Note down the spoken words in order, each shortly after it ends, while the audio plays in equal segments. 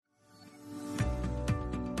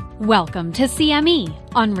Welcome to CME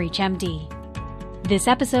on ReachMD. This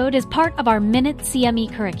episode is part of our Minute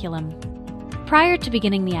CME curriculum. Prior to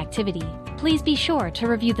beginning the activity, please be sure to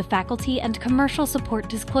review the faculty and commercial support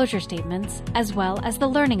disclosure statements as well as the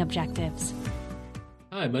learning objectives.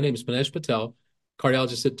 Hi, my name is Manesh Patel,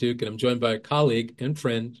 cardiologist at Duke, and I'm joined by a colleague and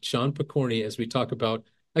friend, Sean Pokorney, as we talk about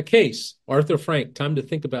a case, Arthur Frank. Time to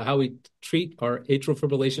think about how we treat our atrial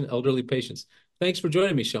fibrillation elderly patients. Thanks for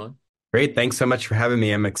joining me, Sean. Great. Thanks so much for having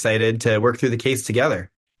me. I'm excited to work through the case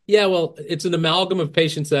together. Yeah, well, it's an amalgam of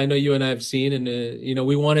patients that I know you and I have seen. And,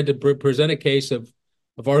 we wanted to present a case of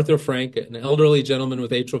Arthur Frank, an elderly gentleman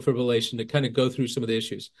with atrial fibrillation, to kind of go through some of the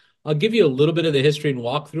issues. I'll give you a little bit of the history and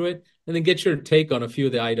walk through it, and then get your take on a few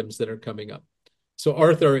of the items that are coming up. So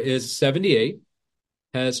Arthur is 78,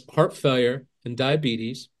 has heart failure and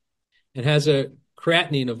diabetes, and has a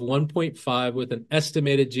creatinine of 1.5 with an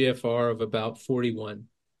estimated GFR of about 41.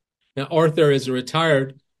 Now, Arthur is a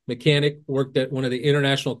retired mechanic, worked at one of the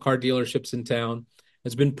international car dealerships in town,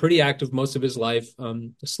 has been pretty active most of his life,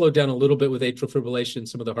 slowed down a little bit with atrial fibrillation,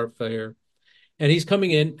 some of the heart failure. And he's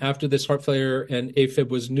coming in after this heart failure and AFib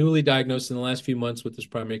was newly diagnosed in the last few months with his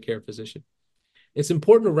primary care physician. It's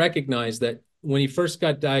important to recognize that when he first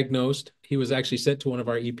got diagnosed, he was actually sent to one of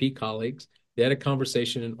our EP colleagues. They had a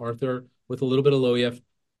conversation, and Arthur, with a little bit of low EF,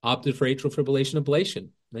 opted for atrial fibrillation ablation,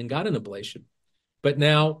 then got an ablation. But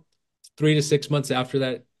now, 3 to 6 months after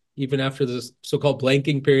that, even after this so-called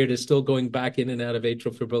blanking period, is still going back in and out of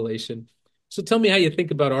atrial fibrillation. So tell me how you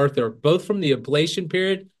think about Arthur, both from the ablation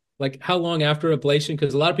period, like how long after ablation?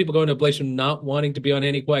 Because a lot of people go into ablation not wanting to be on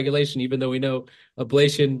anticoagulation, even though we know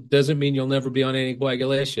ablation doesn't mean you'll never be on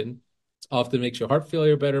anticoagulation. It often makes your heart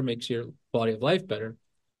failure better, makes your quality of life better.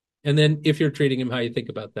 And then if you're treating him, how you think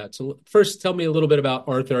about that. So first, tell me a little bit about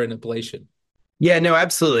Arthur and ablation. Yeah, no,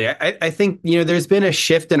 absolutely. I think, there's been a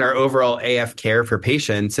shift in our overall AF care for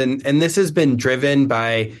patients, and this has been driven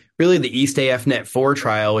by really the East AFnet 4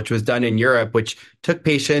 trial, which was done in Europe, which took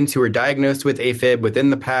patients who were diagnosed with AFib within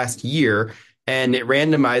the past year, and it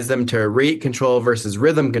randomized them to rate control versus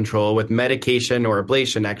rhythm control with medication or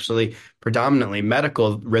ablation, actually predominantly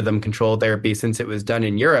medical rhythm control therapy since it was done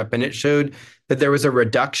in Europe. And it showed that there was a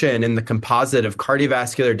reduction in the composite of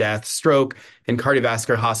cardiovascular death, stroke, and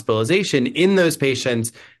cardiovascular hospitalization in those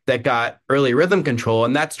patients that got early rhythm control.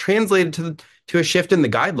 And that's translated to a shift in the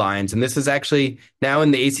guidelines. And this is actually now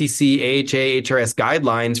in the ACC, AHA, HRS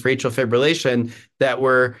guidelines for atrial fibrillation that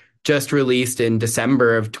were just released in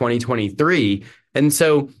December of 2023. And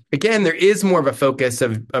so, again, there is more of a focus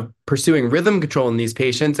of pursuing rhythm control in these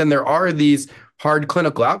patients, and there are these hard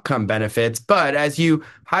clinical outcome benefits. But as you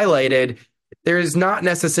highlighted, there is not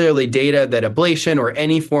necessarily data that ablation or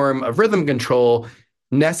any form of rhythm control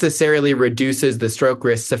necessarily reduces the stroke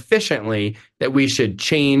risk sufficiently that we should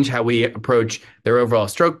change how we approach their overall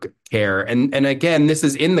stroke care. And again, this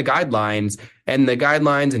is in the guidelines, and the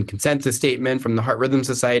guidelines and consensus statement from the Heart Rhythm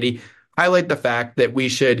Society highlight the fact that we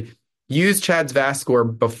should use CHADS VAS score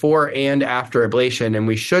before and after ablation, and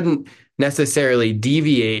we shouldn't necessarily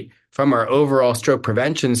deviate from our overall stroke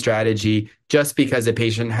prevention strategy just because a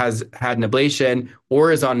patient has had an ablation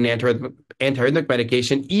or is on an antiarrhythmic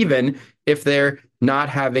medication, even if they're not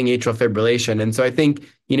having atrial fibrillation. And so I think,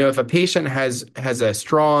 if a patient has a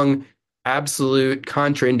strong absolute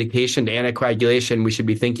contraindication to anticoagulation, we should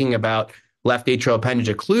be thinking about left atrial appendage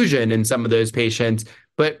occlusion in some of those patients.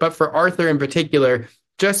 But for Arthur in particular,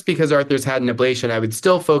 just because Arthur's had an ablation, I would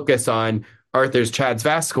still focus on Arthur's CHADS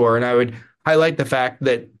VAS score, and I would highlight the fact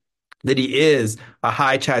that he is a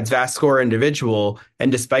high CHADS VAS score individual.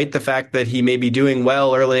 And despite the fact that he may be doing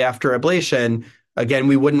well early after ablation, again,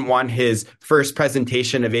 we wouldn't want his first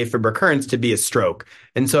presentation of AFib recurrence to be a stroke.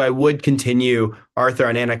 And so I would continue Arthur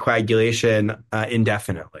on anticoagulation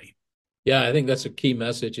indefinitely. Yeah, I think that's a key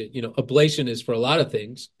message. Ablation is for a lot of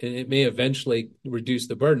things, and it may eventually reduce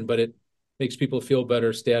the burden, but it makes people feel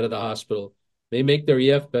better, stay out of the hospital, may make their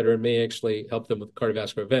EF better, and may actually help them with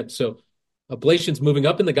cardiovascular events. So ablation's moving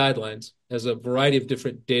up in the guidelines as a variety of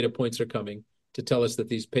different data points are coming to tell us that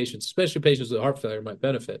these patients, especially patients with heart failure, might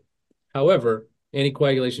benefit. However,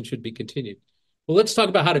 anticoagulation should be continued. Well, let's talk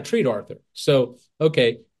about how to treat Arthur. So,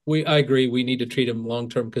 okay, I agree we need to treat him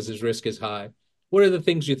long-term because his risk is high. What are the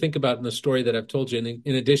things you think about in the story that I've told you,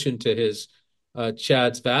 in addition to his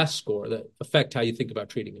CHADS VAS score, that affect how you think about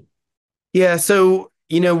treating him? Yeah, so,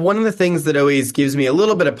 one of the things that always gives me a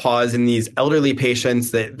little bit of pause in these elderly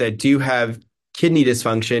patients that do have kidney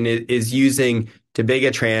dysfunction is using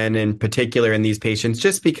dabigatran in particular in these patients,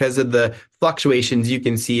 just because of the fluctuations you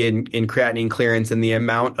can see in creatinine clearance and the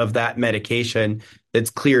amount of that medication that's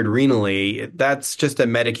cleared renally, that's just a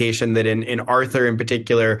medication that in Arthur in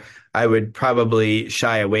particular, I would probably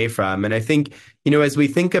shy away from. And I think, as we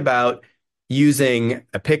think about using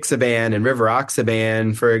apixaban and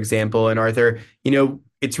rivaroxaban, for example, in Arthur,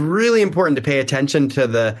 it's really important to pay attention to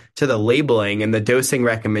the labeling and the dosing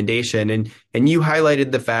recommendation. And you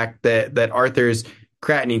highlighted the fact that Arthur's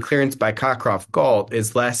creatinine clearance by Cockcroft-Gault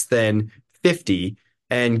is less than 50.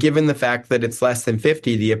 And given the fact that it's less than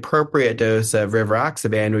 50, the appropriate dose of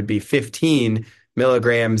rivaroxaban would be 15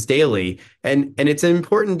 milligrams daily. And it's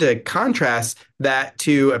important to contrast that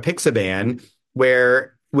to apixaban,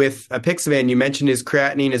 where with apixaban, you mentioned his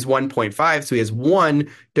creatinine is 1.5, so he has one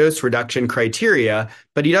dose reduction criteria,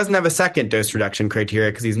 but he doesn't have a second dose reduction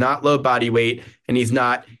criteria because he's not low body weight and he's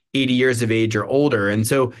not 80 years of age or older. And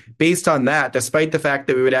so based on that, despite the fact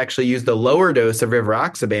that we would actually use the lower dose of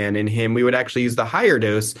rivaroxaban in him, we would actually use the higher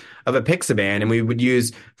dose of apixaban, and we would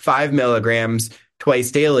use 5 milligrams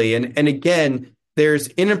twice daily. And again, there's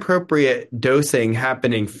inappropriate dosing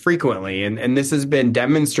happening frequently, and this has been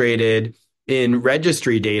demonstrated in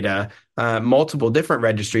registry data. Multiple different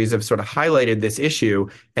registries have sort of highlighted this issue.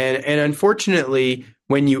 And unfortunately,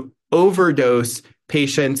 when you overdose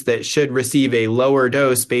patients that should receive a lower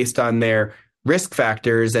dose based on their risk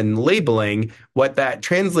factors and labeling, what that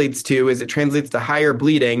translates to is it translates to higher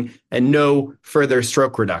bleeding and no further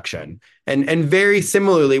stroke reduction. And very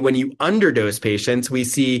similarly, when you underdose patients, we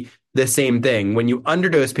see the same thing. When you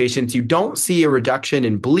underdose patients, you don't see a reduction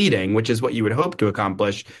in bleeding, which is what you would hope to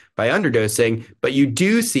accomplish by underdosing, but you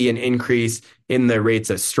do see an increase in the rates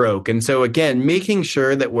of stroke. And so again, making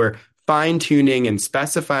sure that we're fine-tuning and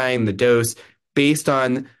specifying the dose based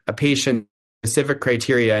on a patient's specific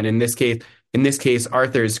criteria, and in this case,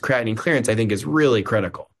 Arthur's creatinine clearance, I think, is really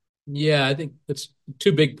critical. Yeah, I think that's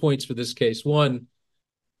two big points for this case. One,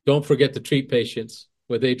 don't forget to treat patients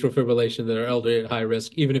with atrial fibrillation that are elderly at high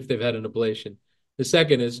risk, even if they've had an ablation. The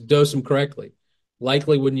second is dose them correctly.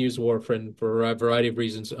 Likely wouldn't use warfarin for a variety of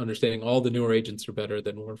reasons, understanding all the newer agents are better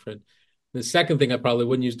than warfarin. The second thing, I probably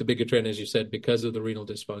wouldn't use dabigatran, as you said, because of the renal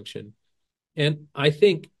dysfunction. And I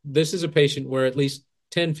think this is a patient where at least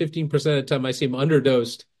 10, 15% of the time I see him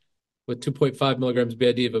underdosed with 2.5 milligrams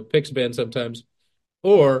BID of apixaban sometimes,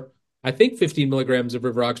 or I think 15 milligrams of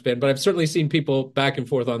rivaroxaban, but I've certainly seen people back and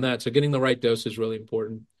forth on that. So getting the right dose is really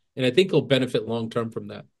important. And I think he'll benefit long-term from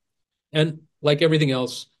that. And like everything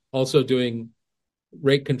else, also doing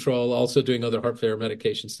rate control, also doing other heart failure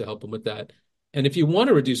medications to help him with that. And if you want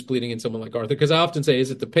to reduce bleeding in someone like Arthur, because I often say, is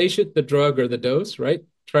it the patient, the drug, or the dose, right?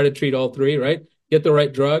 Try to treat all three, right? Get the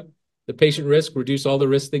right drug, the patient risk, reduce all the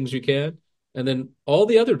risk things you can, and then all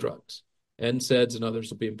the other drugs, NSAIDs and others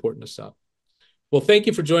will be important to stop. Well, thank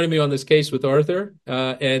you for joining me on this case with Arthur,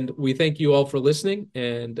 and we thank you all for listening,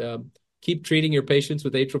 and keep treating your patients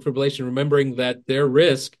with atrial fibrillation, remembering that their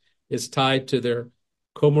risk is tied to their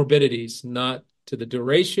comorbidities, not to the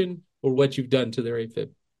duration or what you've done to their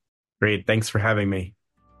AFib. Great. Thanks for having me.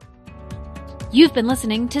 You've been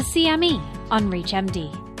listening to CME on ReachMD.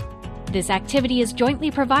 This activity is jointly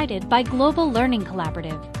provided by Global Learning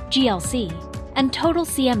Collaborative, GLC, and Total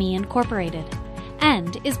CME Incorporated,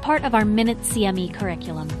 and is part of our Minute CME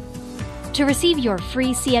curriculum. To receive your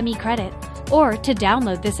free CME credit or to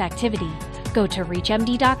download this activity, go to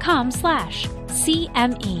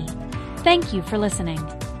reachmd.com/CME. Thank you for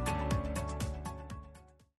listening.